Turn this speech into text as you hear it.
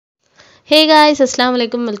Hey guys, assalamu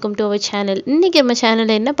alaikum, welcome to our channel. இன்னைக்கு நம்ம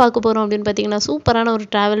சேனல்ல என்ன பார்க்க போறோம் அப்படினு பாத்தீங்கன்னா சூப்பரான ஒரு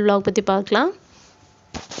travel vlog பத்தி பார்க்கலாம்.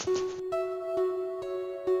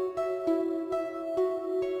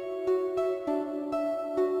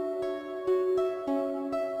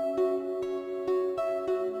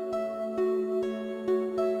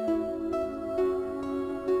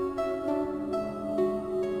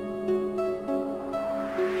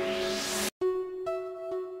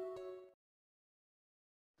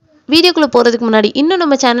 வீடியோக்குள்ள போறதுக்கு முன்னாடி இன்னும்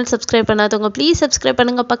நம்ம சேனல் சப்ஸ்கிரைப் பண்ணாதவங்க ப்ளீஸ் சப்ஸ்கிரைப்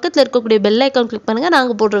பண்ணுங்க. பக்கத்துல இருக்கக்கூடிய பெல் ஐகான் கிளிக் பண்ணுங்க.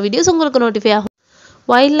 நாங்க போடுற வீடியோஸ் உங்களுக்கு நோட்டிஃபை ஆகும்.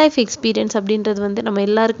 வைல்ட் லைஃப் எக்ஸ்பீரியன்ஸ் அப்படின்றது வந்து நம்ம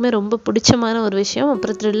எல்லாருக்குமே ரொம்ப பிடிச்சமான ஒரு விஷயம்,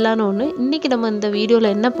 அப்புறம் த்ரில்லான ஒன்று. இன்னைக்கு நம்ம இந்த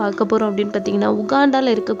வீடியோவில் என்ன பார்க்க போகிறோம் அப்படின்னு பார்த்தீங்கன்னா,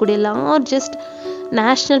 உகாண்டாவில் இருக்கக்கூடிய லார்ஜஸ்ட்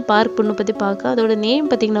நேஷ்னல் பார்க் ஒன்று பற்றி பார்க்க. அதோட நேம்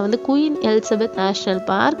பார்த்தீங்கன்னா வந்து குயின் எலிசபெத் நேஷ்னல்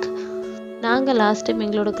பார்க். நாங்கள் லாஸ்ட் டைம்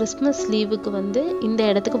எங்களோட கிறிஸ்மஸ் லீவுக்கு வந்து இந்த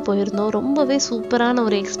இடத்துக்கு போயிருந்தோம். ரொம்பவே சூப்பரான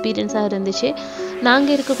ஒரு எக்ஸ்பீரியன்ஸாக இருந்துச்சு.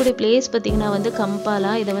 நாங்கள் இருக்கக்கூடிய பிளேஸ் பார்த்திங்கன்னா வந்து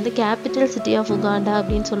கம்பாலா. இதை வந்து கேபிட்டல் சிட்டி ஆஃப் உகாண்டா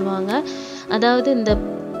அப்படின்னு சொல்லுவாங்க. அதாவது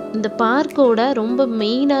இந்த பார்க்கோட ரொம்ப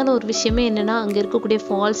மெயினான ஒரு விஷயமே என்னென்னா, அங்கே இருக்கக்கூடிய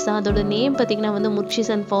ஃபால்ஸ் தான். அதோட நேம் பார்த்திங்கன்னா வந்து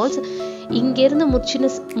முர்ச்சிசன் ஃபால்ஸ். இங்கேருந்து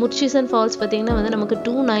முர்ச்சிசன் ஃபால்ஸ் பார்த்திங்கன்னா வந்து நமக்கு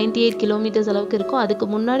 298 கிலோமீட்டர்ஸ் அளவுக்கு இருக்கும். அதுக்கு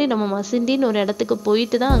முன்னாடி நம்ம மசிண்டின்னு ஒரு இடத்துக்கு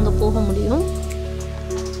போயிட்டு தான் அங்கே போக முடியும்.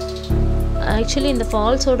 ஆக்சுவலி இந்த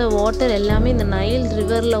ஃபால்ஸோட வாட்டர் எல்லாமே இந்த நைல்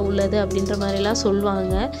ரிவரில் உள்ளது அப்படின்ற மாதிரிலாம்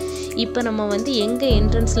சொல்லுவாங்க. இப்போ நம்ம வந்து எங்கே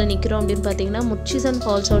என்ட்ரன்ஸில் நிற்கிறோம் அப்படின்னு பார்த்தீங்கன்னா, முர்ச்சிசன்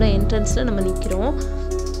ஃபால்ஸோட என்ட்ரன்ஸில் நம்ம நிற்கிறோம்.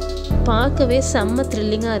 பார்க்கவே செம்ம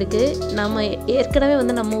த்ரில்லிங்காக இருக்குது. நம்ம ஏற்கனவே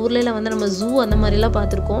வந்து நம்ம ஊர்லலாம் வந்து நம்ம ஜூ அந்த மாதிரிலாம்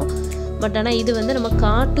பார்த்துருக்கோம். பட் ஆனால் இது வந்து நம்ம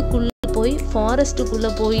காட்டுக்குள்ளே போய்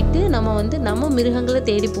ஃபாரஸ்ட்டுக்குள்ளே போயிட்டு நம்ம மிருகங்களை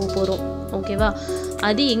தேடி போகிறோம். ஓகேவா?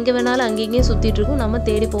 அது எங்கே வேணாலும் அங்கேயும் சுற்றிட்டுருக்கோம். நம்ம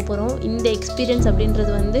தேடி போகிறோம். இந்த எக்ஸ்பீரியன்ஸ்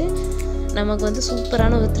அப்படின்றது வந்து நமக்கு வந்து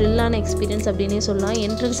சூப்பரான ஒரு த்ரில்லான எக்ஸ்பீரியன்ஸ் அப்படின்னே சொல்லலாம்.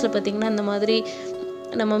 என்ட்ரன்ஸில் பார்த்திங்கன்னா இந்த மாதிரி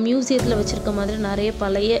நம்ம மியூசியத்தில் வச்சுருக்க மாதிரி நிறைய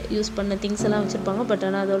பழைய யூஸ் பண்ண திங்ஸ் எல்லாம் வச்சுருப்பாங்க. பட்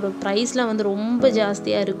ஆனால் அதோட ப்ரைஸ்லாம் வந்து ரொம்ப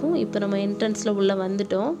ஜாஸ்தியாக இருக்கும். இப்போ நம்ம என்ட்ரன்ஸில் உள்ளே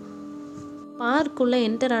வந்துட்டோம். பார்க்குள்ளே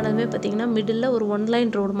என்டர் ஆனதுமே பார்த்திங்கன்னா மிடில் ஒரு 1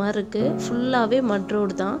 லைன் ரோடு மாதிரி இருக்குது. ஃபுல்லாகவே மட்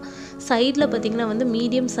ரோடு தான். சைடில் பார்த்திங்கன்னா வந்து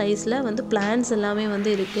மீடியம் சைஸில் வந்து பிளான்ஸ் எல்லாமே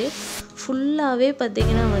வந்து இருக்குது. ஃபுல்லாகவே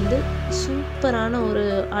பார்த்திங்கன்னா வந்து சூப்பரான ஒரு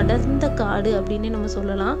அடர்ந்த காடு அப்படின்னே நம்ம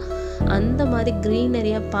சொல்லலாம். அந்த மாதிரி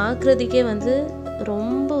க்ரீனரியாக பார்க்குறதுக்கே வந்து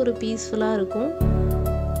ரொம்ப ஒரு பீஸ்ஃபுல்லாக இருக்கும்.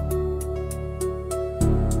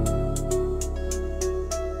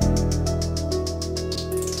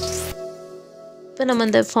 இப்போ நம்ம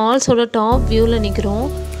இந்த ஃபால்ஸோட டாப் வியூவில் நிற்கிறோம்.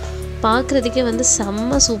 பார்க்குறதுக்கே வந்து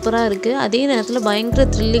செம்ம சூப்பராக இருக்குது. அதே நேரத்தில் பயங்கர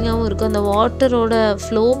த்ரில்லிங்காகவும் இருக்குது. அந்த வாட்டரோட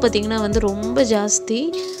ஃப்ளோ பார்த்திங்கன்னா வந்து ரொம்ப ஜாஸ்தி.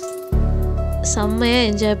 செம்மையாக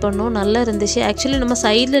என்ஜாய் பண்ணோம். நல்லா இருந்துச்சு. ஆக்சுவலி நம்ம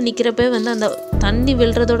சைடில் நிற்கிறப்ப வந்து அந்த தண்ணி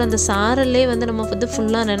விழுறதோட அந்த சாரல்லே வந்து நம்ம வந்து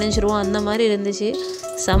ஃபுல்லாக நினைஞ்சிருவோம். அந்த மாதிரி இருந்துச்சு.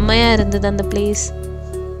 செம்மையாக இருந்தது அந்த பிளேஸ்.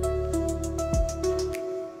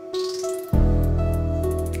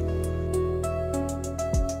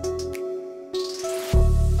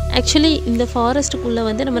 ஆக்சுவலி இந்த ஃபாரஸ்ட்டுக்குள்ளே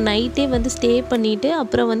வந்து நம்ம நைட்டே வந்து ஸ்டே பண்ணிவிட்டு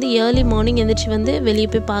அப்புறம் வந்து ஏர்லி மார்னிங் எழுந்திரிச்சி வந்து வெளியே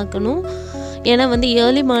போய் பார்க்கணும். ஏன்னா வந்து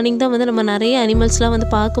ஏர்லி மார்னிங் தான் வந்து நம்ம நிறைய அனிமல்ஸ்லாம் வந்து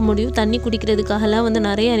பார்க்க முடியும். தண்ணி குடிக்கிறதுக்காகலாம் வந்து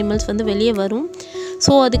நிறைய அனிமல்ஸ் வந்து வெளியே வரும்.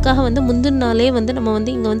 ஸோ அதுக்காக வந்து முந்தின நாளே வந்து நம்ம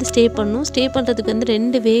வந்து இங்கே வந்து ஸ்டே பண்ணணும். ஸ்டே பண்ணுறதுக்கு வந்து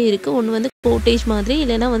 2 வே இருக்குது. ஒன்று வந்து கோட்டேஜ் மாதிரி,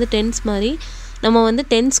 இல்லைனா வந்து டென்ட்ஸ் மாதிரி. நம்ம வந்து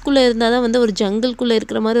டென்ட்ஸ்குள்ளே இருந்தால் தான் வந்து ஒரு ஜங்கிள்குள்ளே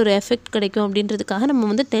இருக்கிற மாதிரி ஒரு எஃபெக்ட் கிடைக்கும் அப்படின்றதுக்காக நம்ம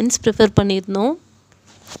வந்து டென்ட்ஸ் ப்ரிஃபர் பண்ணியிருந்தோம்.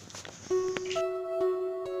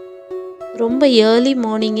 ரொம்ப ஏர்லி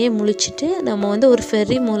மார்னிங்கே முழிச்சிட்டு நம்ம வந்து ஒரு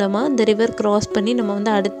ஃபெர்ரி மூலமாக இந்த ரிவர் க்ராஸ் பண்ணி நம்ம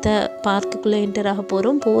வந்து அடுத்த பார்க்குக்குள்ளே என்டர் ஆக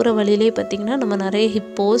போகிறோம். போகிற வழியிலே பார்த்திங்கன்னா நம்ம நிறைய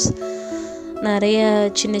ஹிப்போஸ், நிறைய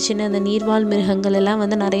சின்ன சின்ன அந்த நீர்வாழ் மிருகங்கள் எல்லாம்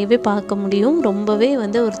வந்து நிறையவே பார்க்க முடியும். ரொம்பவே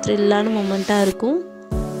வந்து ஒரு த்ரில்லான மொமெண்ட்டாக இருக்கும்.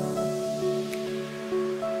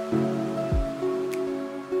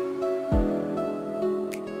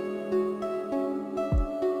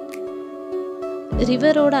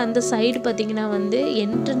 ரிவரோட அந்த சைடு பார்த்திங்கன்னா வந்து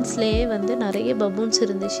என்ட்ரன்ஸ்லேயே வந்து நிறைய பபூன்ஸ்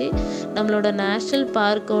இருந்துச்சு. நம்மளோட நேஷ்னல்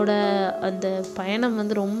பார்க்கோட அந்த பயணம்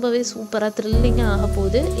வந்து ரொம்பவே சூப்பராக த்ரில்லிங்காக ஆக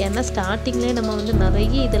போகுது. ஏன்னா ஸ்டார்டிங்லேயே நம்ம வந்து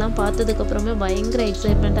நிறைய இதெல்லாம் பார்த்ததுக்கப்புறமே பயங்கர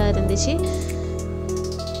எக்ஸைட்மெண்ட்டாக இருந்துச்சு.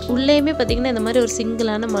 உள்ளேயுமே பார்த்திங்கன்னா இந்த மாதிரி ஒரு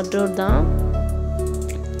சிங்கிளான மட் ரோட் தான்.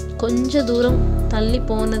 கொஞ்சம் தூரம் தள்ளி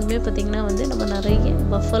போனதுமே பார்த்திங்கன்னா வந்து நம்ம நிறைய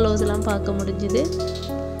பஃபலோஸ் எல்லாம் பார்க்க முடிஞ்சுது.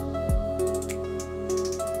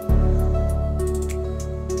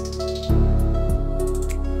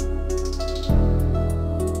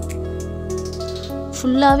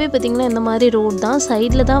 ஃபுல்லாகவே பார்த்திங்கன்னா இந்த மாதிரி ரோட் தான்.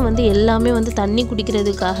 சைடில் தான் வந்து எல்லாமே வந்து தண்ணி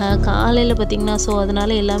குடிக்கிறதுக்காக காலையில் பார்த்திங்கன்னா ஸோ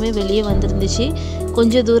அதனால் எல்லாமே வெளியே வந்துருந்துச்சு.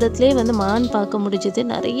 கொஞ்சம் தூரத்துலேயே வந்து மான் பார்க்க முடிஞ்சுது.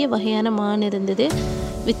 நிறைய வகையான மான் இருந்தது.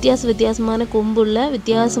 வித்தியாசமான கொம்புள்ள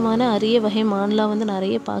வித்தியாசமான அரிய வகை மான்லாம் வந்து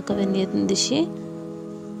நிறைய பார்க்க வேண்டியிருந்துச்சு.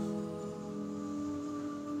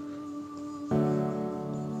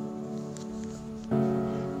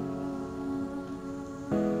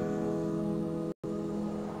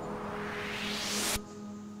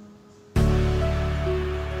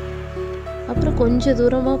 கொஞ்சம்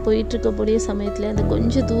தூரமாக போயிட்டுருக்கக்கூடிய சமயத்தில் அந்த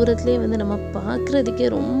கொஞ்சம் தூரத்துலேயே வந்து நம்ம பார்க்குறதுக்கே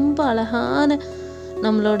ரொம்ப அழகான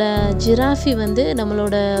நம்மளோட ஜிராஃபி வந்து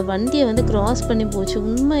நம்மளோட வண்டியை வந்து க்ராஸ் பண்ணி போச்சு.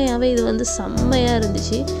 உண்மையாகவே இது வந்து செம்மையாக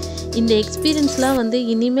இருந்துச்சு. இந்த எக்ஸ்பீரியன்ஸ்லாம் வந்து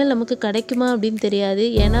இனிமேல் நமக்கு கிடைக்குமா அப்படின்னு தெரியாது.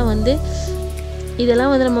 ஏன்னா வந்து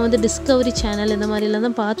இதெல்லாம் வந்து நம்ம வந்து டிஸ்கவரி சேனல் இந்த மாதிரிலாம்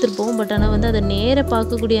தான் பார்த்துருப்போம். பட் ஆனால் வந்து அதை நேராக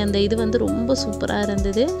பார்க்கக்கூடிய அந்த இது வந்து ரொம்ப சூப்பராக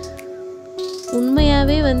இருந்தது.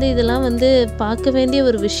 உண்மையாகவே வந்து இதெல்லாம் வந்து பார்க்க வேண்டிய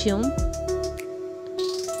ஒரு விஷயம்.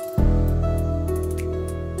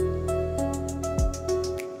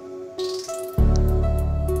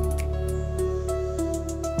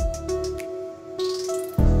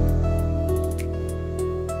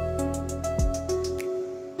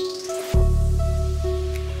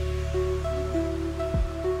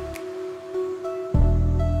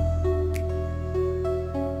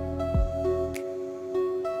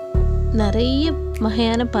 நிறைய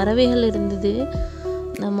வகையான பறவைகள் இருந்தது.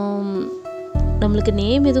 நம்மளுக்கு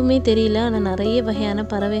நேம் எதுவுமே தெரியல. ஆனால் நிறைய வகையான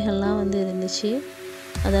பறவைகள்லாம் வந்து இருந்துச்சு.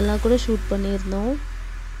 அதெல்லாம் கூட ஷூட் பண்ணியிருந்தோம்.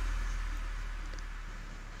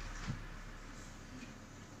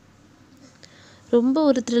 ரொம்ப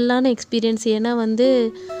ஒரு த்ரில்லான எக்ஸ்பீரியன்ஸ். ஏன்னா வந்து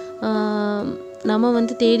நம்ம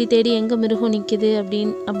வந்து தேடி தேடி எங்கே மிருகம் நிற்கிது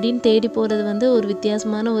அப்படின்னு தேடி போகிறது வந்து ஒரு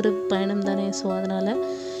வித்தியாசமான ஒரு பயணம் தானே. ஸோ அதனால்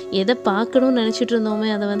எதை பார்க்கணும்னு நினச்சிட்டு இருந்தோமே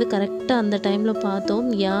அதை வந்து கரெக்டாக அந்த டைமில் பார்த்தோம்.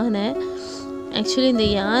 யானை. ஆக்சுவலி இந்த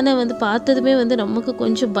யானை வந்து பார்த்ததுமே வந்து நமக்கு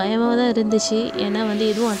கொஞ்சம் பயமாக தான் இருந்துச்சு. ஏன்னா வந்து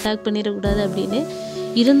எதுவும் அட்டாக் பண்ணிடக்கூடாது அப்படின்னு.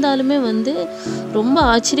 இருந்தாலுமே வந்து ரொம்ப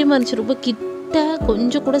ஆச்சரியமாக இருந்துச்சு. ரொம்ப கிட்ட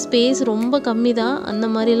கொஞ்சம் கூட ஸ்பேஸ் ரொம்ப கம்மி தான். அந்த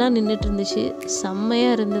மாதிரிலாம் நின்றுட்டு இருந்துச்சு.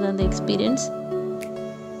 செம்மையாக இருந்தது அந்த எக்ஸ்பீரியன்ஸ்.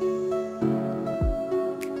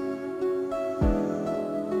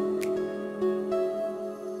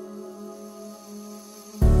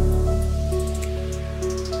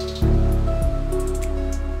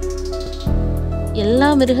 எல்லா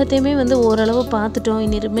மிருகத்தையுமே வந்து ஓரளவு பார்த்துட்டோம்.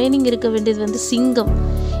 இனி ரிமைனிங் இருக்க வேண்டியது வந்து சிங்கம்.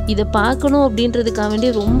 இதை பார்க்கணும் அப்படின்றதுக்காக வேண்டி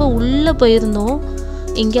ரொம்ப உள்ளே போயிருந்தோம்.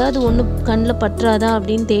 எங்கேயாவது ஒன்று கண்ணில் பற்றாதா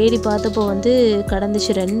அப்படின்னு தேடி பார்த்தப்போ வந்து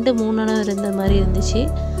கடந்துச்சு. 2-3 இருந்த மாதிரி இருந்துச்சு.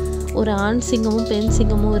 ஒரு ஆண் சிங்கமும் பெண்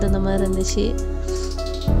சிங்கமும் இருந்த மாதிரி இருந்துச்சு.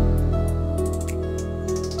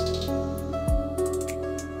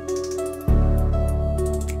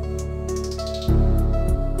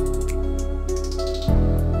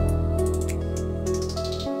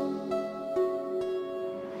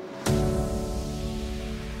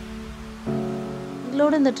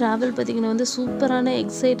 எங்களோட இந்த ட்ராவல் பார்த்திங்கன்னா வந்து சூப்பரான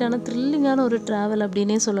எக்ஸைட்டான த்ரில்லிங்கான ஒரு ட்ராவல்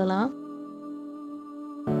அப்படின்னே சொல்லலாம்.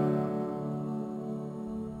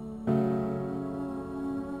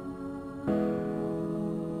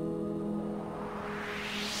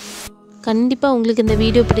 கண்டிப்பாக உங்களுக்கு இந்த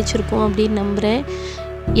வீடியோ பிடிச்சிருக்கும் அப்படின்னு நம்புகிறேன்.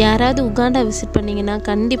 யாராவது உகாண்டா விசிட் பண்ணிங்கன்னா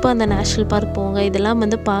கண்டிப்பாக அந்த நேஷ்னல் பார்க் போங்க. இதெல்லாம்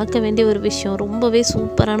வந்து பார்க்க வேண்டிய ஒரு விஷயம். ரொம்பவே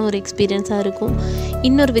சூப்பரான ஒரு எக்ஸ்பீரியன்ஸாக இருக்கும்.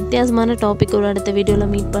 இன்னொரு வித்தியாசமான டாப்பிக்கோட அடுத்த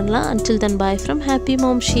வீடியோவில் மீட் பண்ணலாம். Until then, bye from Happy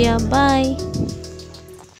Mom Shia. Bye.